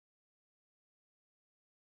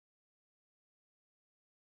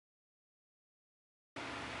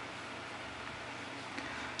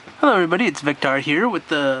Hello everybody, it's Victor here with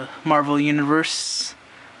the Marvel Universe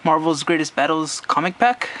Marvel's Greatest Battles comic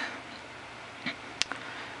pack.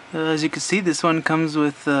 As you can see, this one comes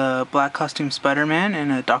with a black costume Spider-Man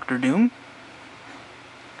and a Doctor Doom.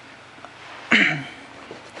 You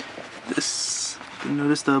can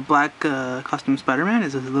notice the black costume Spider-Man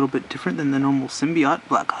is a little bit different than the normal symbiote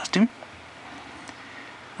black costume.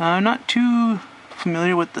 I'm not too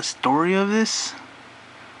familiar with the story of this,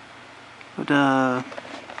 but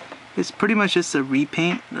it's pretty much just a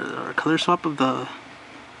repaint or a color swap of the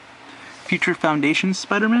Future Foundation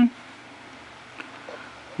Spider-Man,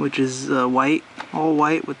 which is white, all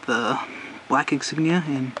white with the black insignia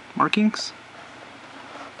and markings.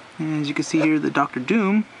 And as you can see here, the Doctor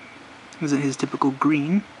Doom isn't his typical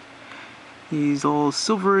green. He's all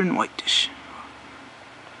silver and whitish.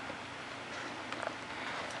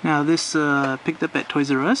 Now this picked up at Toys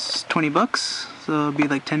R Us, 20 bucks, so it'll be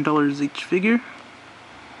like $10 each figure.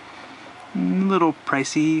 A little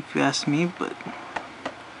pricey if you ask me, but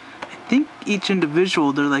I think each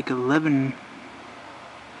individual they're like 11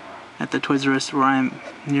 at the Toys R Us where I'm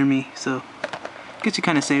near me, so I guess you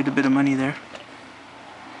kind of saved a bit of money there.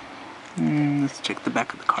 Let's check the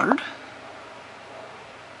back of the card.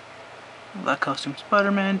 Black costume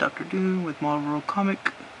Spider-Man, Doctor Doom with Marvel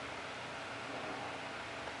comic.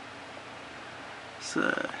 It's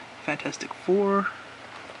Fantastic Four.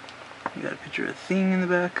 You got a picture of Thing in the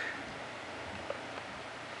back.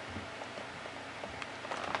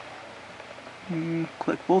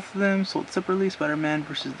 Collect both of them, sold separately, Spider-Man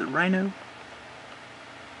versus the Rhino.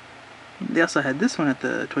 They also had this one at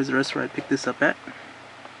the Toys R Us where I picked this up at.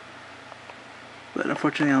 But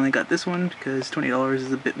unfortunately I only got this one because $20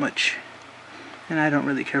 is a bit much. And I don't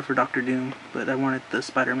really care for Doctor Doom, but I wanted the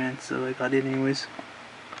Spider-Man, so I got it anyways.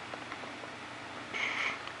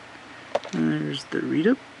 And there's the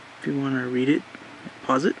read-up, if you want to read it,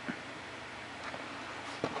 pause it.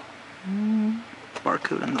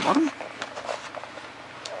 Barcode on the bottom.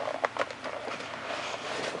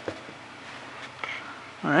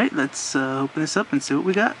 Alright, let's open this up and see what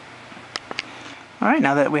we got. Alright,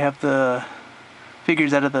 now that we have the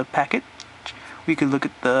figures out of the packet, we could look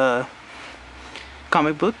at the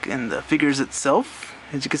comic book and the figures itself.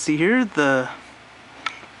 As you can see here, the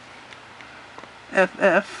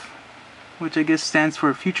FF, which I guess stands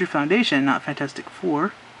for Future Foundation, not Fantastic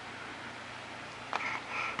Four,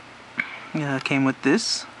 came with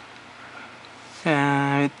this.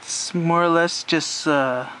 It's more or less just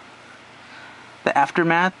the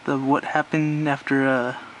aftermath of what happened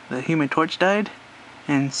after the Human Torch died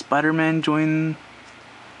and Spider-Man joined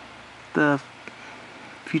the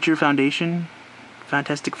Future Foundation,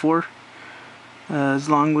 Fantastic Four, as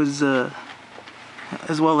well as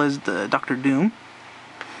the Doctor Doom.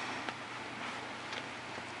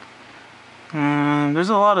 There's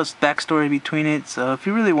a lot of backstory between it, so if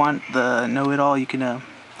you really want the know-it-all, you can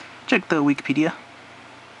check the Wikipedia.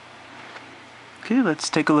 Okay, let's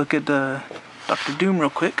take a look at Doctor Doom real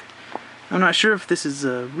quick. I'm not sure if this is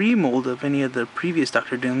a remold of any of the previous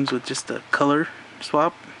Doctor Dooms with just a color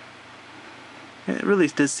swap. It really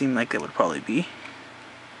does seem like it would probably be,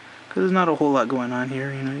 because there's not a whole lot going on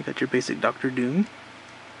here. You know, you got your basic Doctor Doom.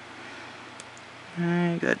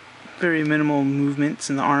 You got very minimal movements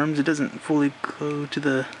in the arms. It doesn't fully go to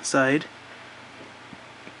the side.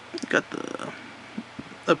 You got the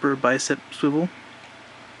upper bicep swivel.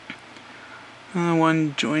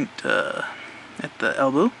 One joint at the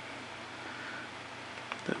elbow.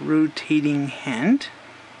 The rotating hand.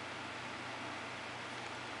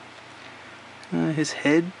 His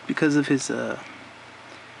head, because of his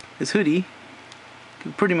hoodie,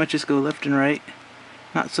 can pretty much just go left and right.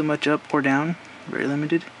 Not so much up or down. Very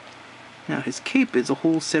limited. Now his cape is a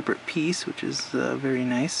whole separate piece, which is very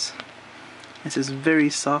nice. This is very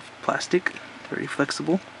soft plastic, very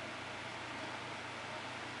flexible.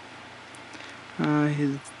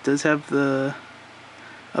 He does have the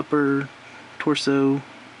upper torso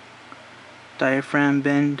diaphragm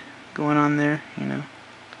bend going on there, you know.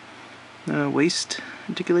 Waist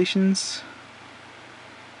articulations.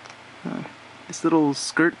 This little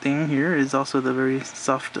skirt thing here is also the very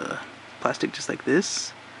soft plastic, just like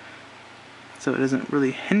this. So it doesn't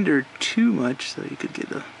really hinder too much, so you could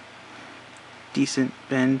get a decent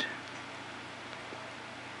bend.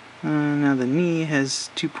 Now the knee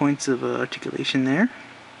has 2 points of articulation there.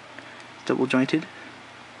 It's double jointed,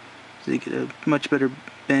 so you get a much better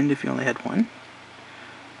bend if you only had one.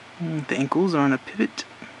 The ankles are on a pivot,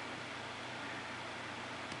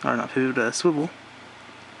 or not pivot, a swivel,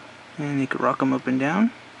 and you can rock them up and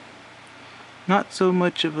down. Not so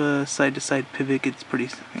much of a side-to-side pivot. It's pretty,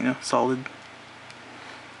 solid.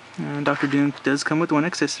 Dr. Doom does come with one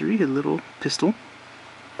accessory, a little pistol.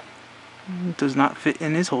 It does not fit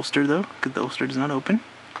in his holster though, because the holster does not open.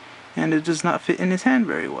 And it does not fit in his hand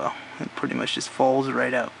very well. It pretty much just falls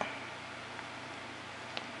right out.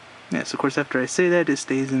 Yes, of course after I say that, it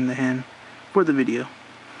stays in the hand for the video.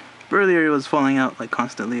 Earlier it was falling out like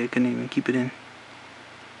constantly, I couldn't even keep it in.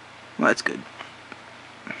 Well, that's good.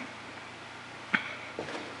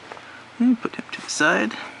 And put him to the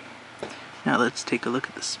side. Now let's take a look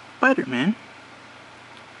at the Spider-Man.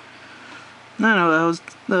 I don't know, I was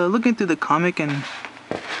looking through the comic and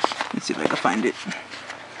let's see if I can find it.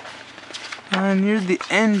 Near the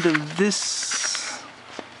end of this,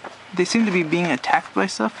 they seem to be being attacked by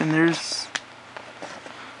stuff, and there's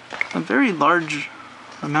a very large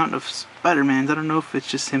amount of Spider-Mans. I don't know if it's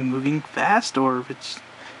just him moving fast or if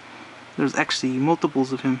there's actually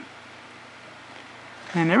multiples of him.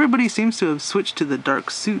 And everybody seems to have switched to the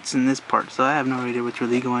dark suits in this part, so I have no idea what's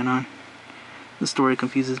really going on. The story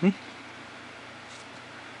confuses me.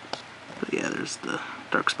 But yeah, there's the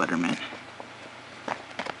Dark Spider-Man.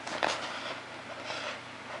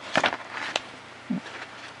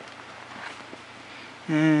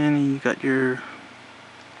 And you got your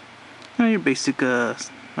basic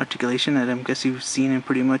articulation that I guess you've seen in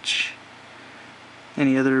pretty much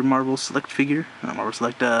any other Marvel Select figure. Not Marvel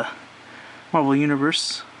Select, Marvel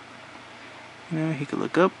Universe. You know, he could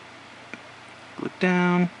look up, look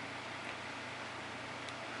down,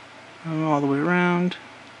 all the way around.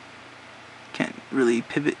 Can't really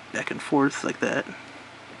pivot back and forth like that.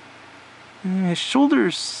 And his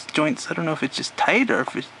shoulders joints, I don't know if it's just tight or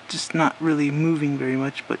if it's just not really moving very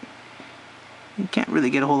much, but you can't really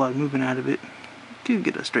get a whole lot of movement out of it. You can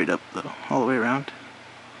get it straight up though, all the way around.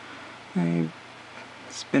 And you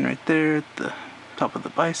spin right there at the top of the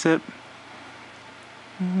bicep.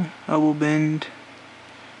 Elbow bend,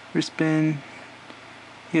 wrist bend.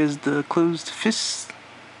 He has the closed fist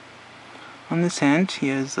on this hand. He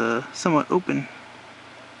has a somewhat open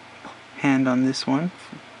hand on this one.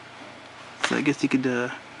 So I guess he could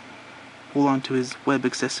hold on to his web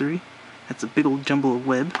accessory. That's a big old jumble of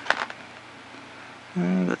web.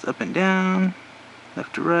 That's up and down,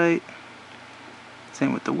 left to right.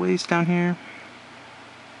 Same with the waist down here.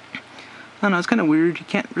 I don't know, it's kind of weird. He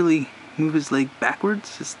can't really move his leg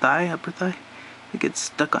backwards, his thigh, upper thigh. It gets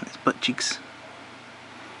stuck on his butt cheeks.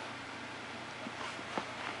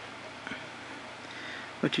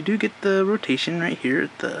 But you do get the rotation right here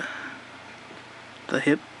at the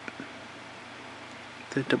hip.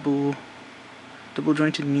 The double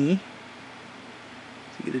jointed knee.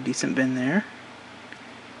 So you get a decent bend there.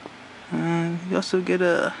 You also get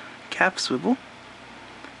a calf swivel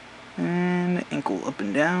and ankle up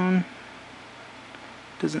and down.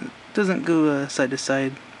 Doesn't go side to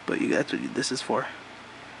side, but that's what this is for.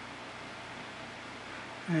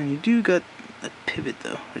 And you do got a pivot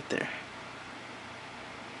though right there.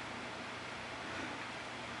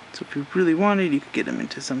 So if you really wanted, you could get him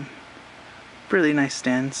into some really nice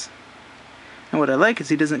stands. And what I like is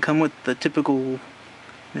he doesn't come with the typical,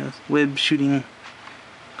 web shooting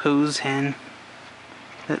pose hand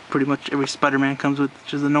that pretty much every Spider-Man comes with,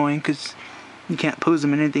 which is annoying because you can't pose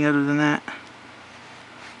him in anything other than that.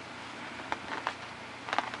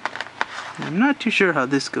 I'm not too sure how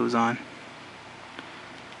this goes on.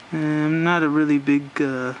 I'm not a really big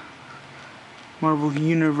Marvel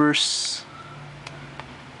Universe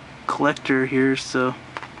collector here, so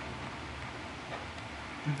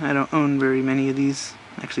I don't own very many of these.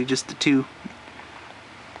 Actually, just the two.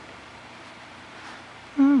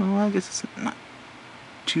 Oh, well, I guess it's not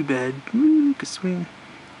too bad. Ooh, good swing.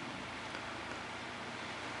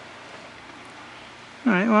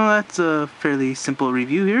 Alright, well, that's a fairly simple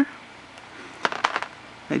review here.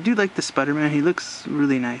 I do like the Spider-Man. He looks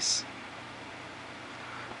really nice.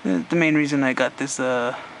 The main reason I got this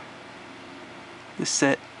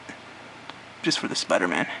set just for the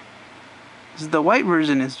Spider-Man. The white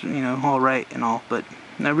version is, alright and all, but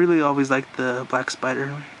I really always liked the black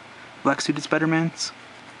suited Spider-Mans.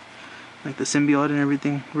 Like the symbiote and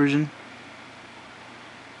everything version.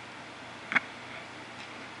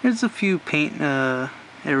 There's a few paint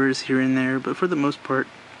errors here and there, but for the most part,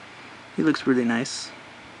 he looks really nice.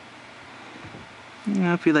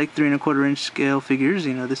 If you like 3 1/4 inch scale figures,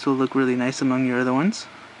 this will look really nice among your other ones.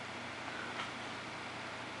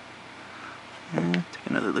 And take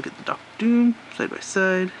another look at the Doctor Doom, side by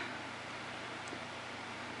side.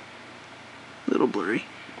 A little blurry.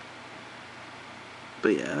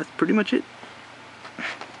 But yeah, that's pretty much it.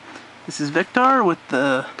 This is Vector with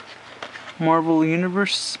the Marvel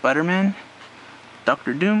Universe Spider-Man,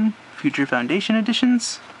 Doctor Doom, Future Foundation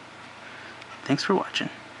editions. Thanks for watching.